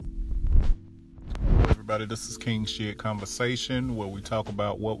everybody? This is King Shit Conversation, where we talk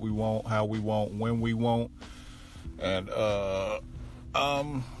about what we want, how we want, when we want. And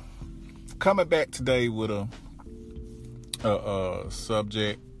coming back today with a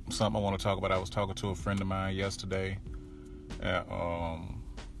subject, something I want to talk about. I was talking to a friend of mine yesterday, and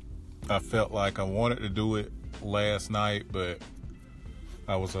I felt like I wanted to do it last night, but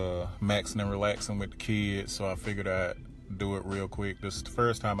I was maxing and relaxing with the kids, so I figured I'd do it real quick. This is the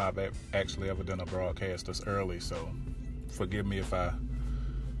first time I've actually ever done a broadcast this early, so forgive me if I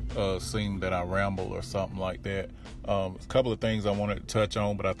seem that I ramble or something like that. A couple of things I wanted to touch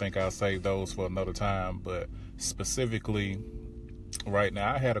on, but I think I'll save those for another time. But specifically, right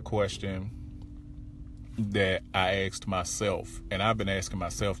now, I had a question that I asked myself, and I've been asking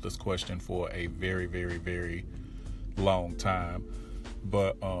myself this question for a very, very, very long time.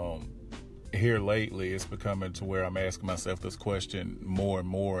 But here lately, it's becoming to where I'm asking myself this question more and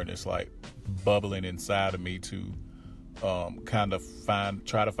more, and it's like bubbling inside of me to kind of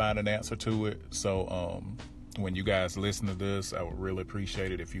try to find an answer to it. So when you guys listen to this, I would really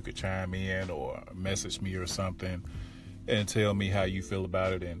appreciate it if you could chime in or message me or something and tell me how you feel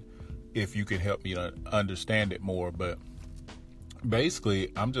about it and if you can help me to understand it more. But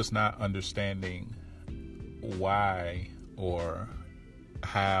basically, I'm just not understanding why or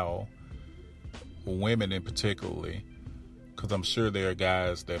how women in particularly, because I'm sure there are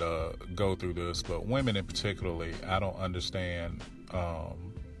guys that go through this, but women in particularly, I don't understand,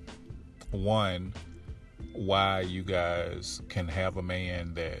 one, why you guys can have a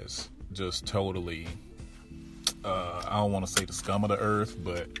man that's just totally, I don't want to say the scum of the earth,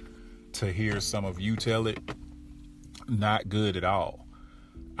 but to hear some of you tell it, not good at all.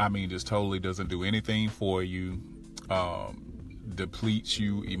 I mean, just totally doesn't do anything for you, depletes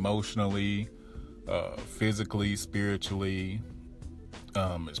you emotionally, physically, spiritually.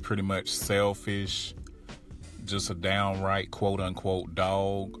 It's pretty much selfish, just a downright quote-unquote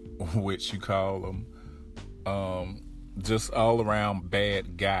dog, which you call them. Just all around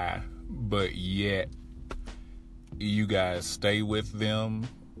bad guy, but yet you guys stay with them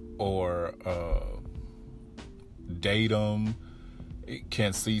or date them. It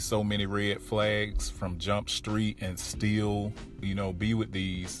can see so many red flags from Jump Street and still, be with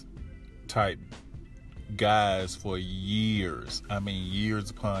these type guys for years. I mean, years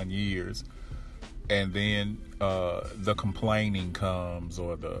upon years. And then the complaining comes,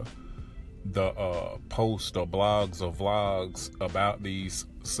 or the post or blogs or vlogs about these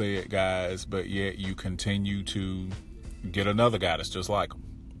said guys, but yet you continue to get another guy that's just like them.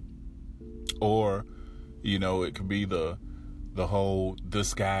 Or, it could be the whole,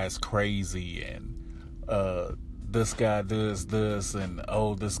 this guy's crazy, and this guy does this, and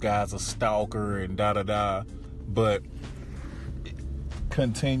this guy's a stalker, and da-da-da. But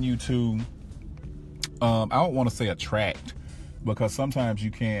continue to, I don't want to say attract, because sometimes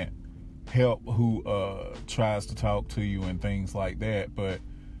you can't help who tries to talk to you and things like that. But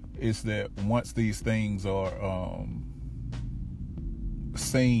it's that once these things are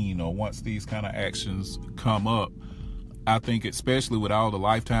seen, or once these kind of actions come up, I think, especially with all the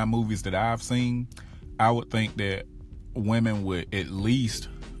Lifetime movies that I've seen, I would think that women would at least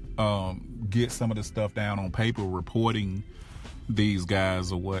get some of the stuff down on paper, reporting these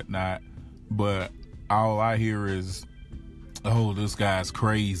guys or whatnot. But all I hear is, this guy's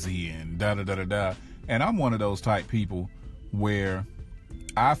crazy and da-da-da-da-da. And I'm one of those type people where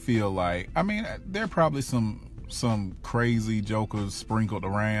I feel like, I mean, there are probably some crazy jokers sprinkled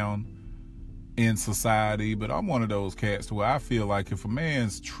around in society, but I'm one of those cats where I feel like if a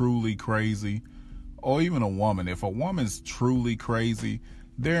man's truly crazy, or even a woman, if a woman's truly crazy,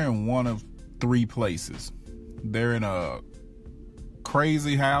 they're in one of three places. They're in a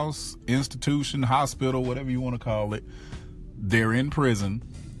crazy house, institution, hospital, whatever you want to call it. They're in prison,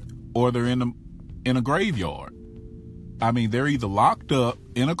 or they're in a graveyard. I mean, they're either locked up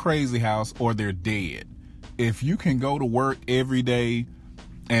in a crazy house or they're dead. If you can go to work every day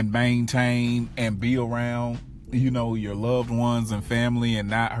and maintain and be around, your loved ones and family and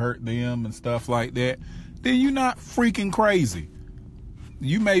not hurt them and stuff like that, then you're not freaking crazy.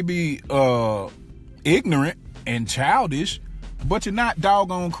 You may be ignorant and childish, but you're not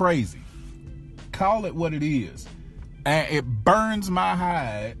doggone crazy. Call it what it is. And it burns my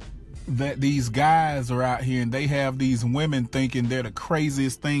hide that these guys are out here and they have these women thinking they're the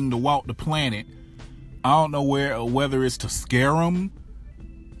craziest thing to walk the planet. I don't know whether it's to scare them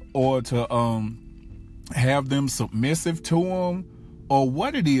or to have them submissive to them or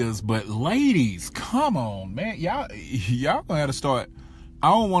what it is. But ladies, come on, man. Y'all gonna have to start, I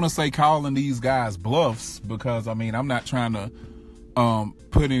don't want to say calling these guys bluffs, because I mean, I'm not trying to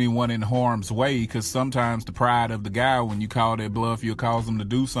put anyone in harm's way, because sometimes the pride of the guy, when you call their bluff, you'll cause them to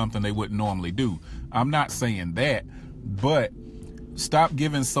do something they wouldn't normally do. I'm not saying that, but stop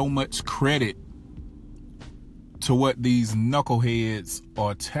giving so much credit to what these knuckleheads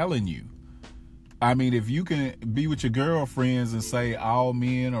are telling you. I mean, if you can be with your girlfriends and say all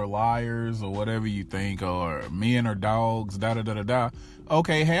men are liars or whatever you think, or men are dogs, da-da-da-da-da,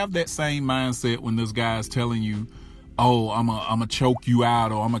 okay, have that same mindset when this guy's telling you, oh, I'm a choke you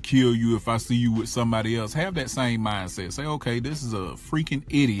out, or I'm going to kill you if I see you with somebody else. Have that same mindset. Say, okay, this is a freaking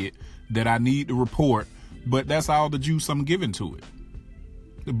idiot that I need to report, but that's all the juice I'm giving to it.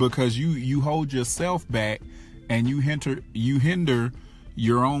 Because you hold yourself back and you hinder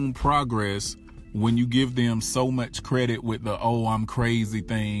your own progress when you give them so much credit with the, oh, I'm crazy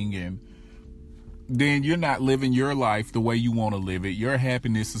thing, and then you're not living your life the way you want to live it. Your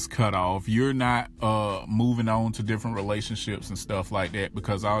happiness is cut off. You're not moving on to different relationships and stuff like that,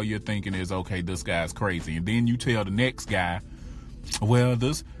 because all you're thinking is, okay, this guy's crazy. And then you tell the next guy, well,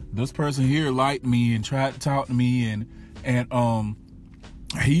 this person here liked me and tried to talk to me, and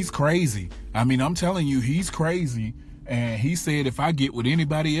he's crazy. I mean, I'm telling you, he's crazy. And he said if I get with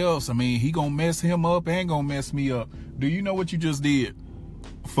anybody else, I mean, he gonna mess him up and gonna mess me up. Do you know what you just did?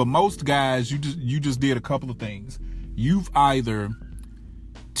 For most guys, you just did a couple of things. You've either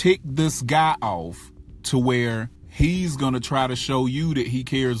ticked this guy off to where he's gonna try to show you that he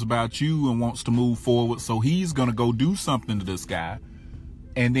cares about you and wants to move forward, so he's gonna go do something to this guy,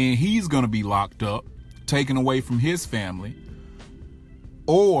 and then he's gonna be locked up, taken away from his family.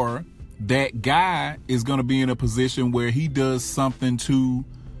 Or that guy is going to be in a position where he does something to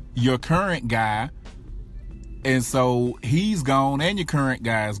your current guy, and so he's gone and your current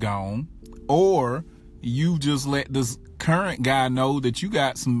guy's gone. Or you just let this current guy know that you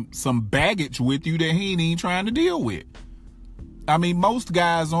got some baggage with you that he ain't even trying to deal with. I mean, most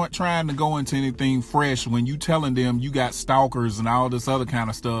guys aren't trying to go into anything fresh when you telling them you got stalkers and all this other kind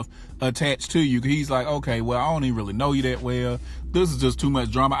of stuff attached to you. He's like, okay, well, I don't even really know you that well. This is just too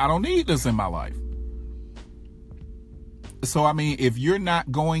much drama. I don't need this in my life. So, I mean, if you're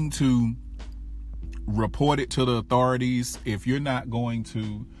not going to report it to the authorities, if you're not going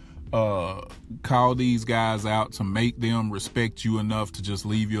to call these guys out to make them respect you enough to just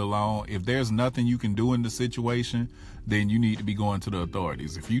leave you alone, if there's nothing you can do in the situation, then you need to be going to the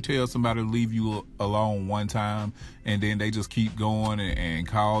authorities. If you tell somebody to leave you alone one time and then they just keep going and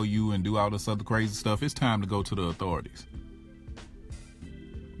call you and do all this other crazy stuff, it's time to go to the authorities.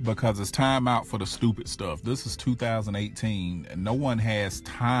 Because it's time out for the stupid stuff. This is 2018 and no one has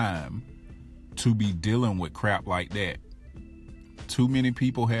time to be dealing with crap like that. Too many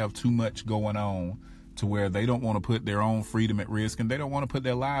people have too much going on to where they don't want to put their own freedom at risk, and they don't want to put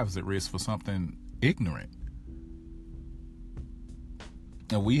their lives at risk for something ignorant.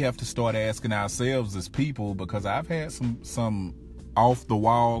 And we have to start asking ourselves as people, because I've had some off the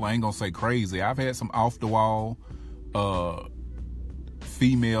wall, I ain't gonna say crazy, I've had some off the wall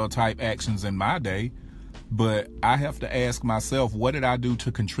female type actions in my day, but I have to ask myself, what did I do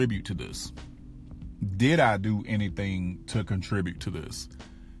to contribute to this? Did I do anything to contribute to this?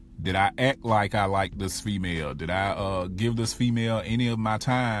 Did I act like I liked this female? Did I give this female any of my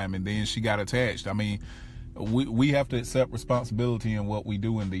time and then she got attached? I mean, we have to accept responsibility in what we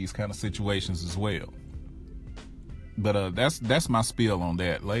do in these kind of situations as well. But that's my spiel on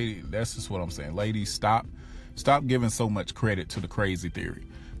that, lady. That's just what I'm saying. Ladies, stop giving so much credit to the crazy theory.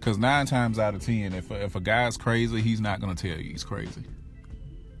 Because 9 times out of 10, if a guy's crazy, he's not going to tell you he's crazy.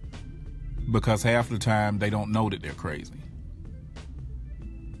 Because half the time they don't know that they're crazy.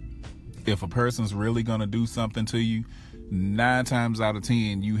 If a person's really going to do something to you, 9 times out of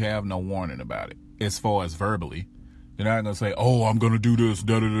 10, you have no warning about it. As far as verbally, they're not going to say, oh, I'm going to do this,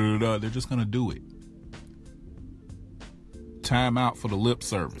 da da da da. They're just going to do it. Time out for the lip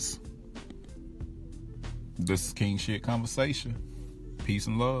service. This is King Shit Conversation. Peace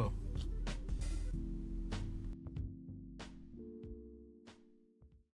and love.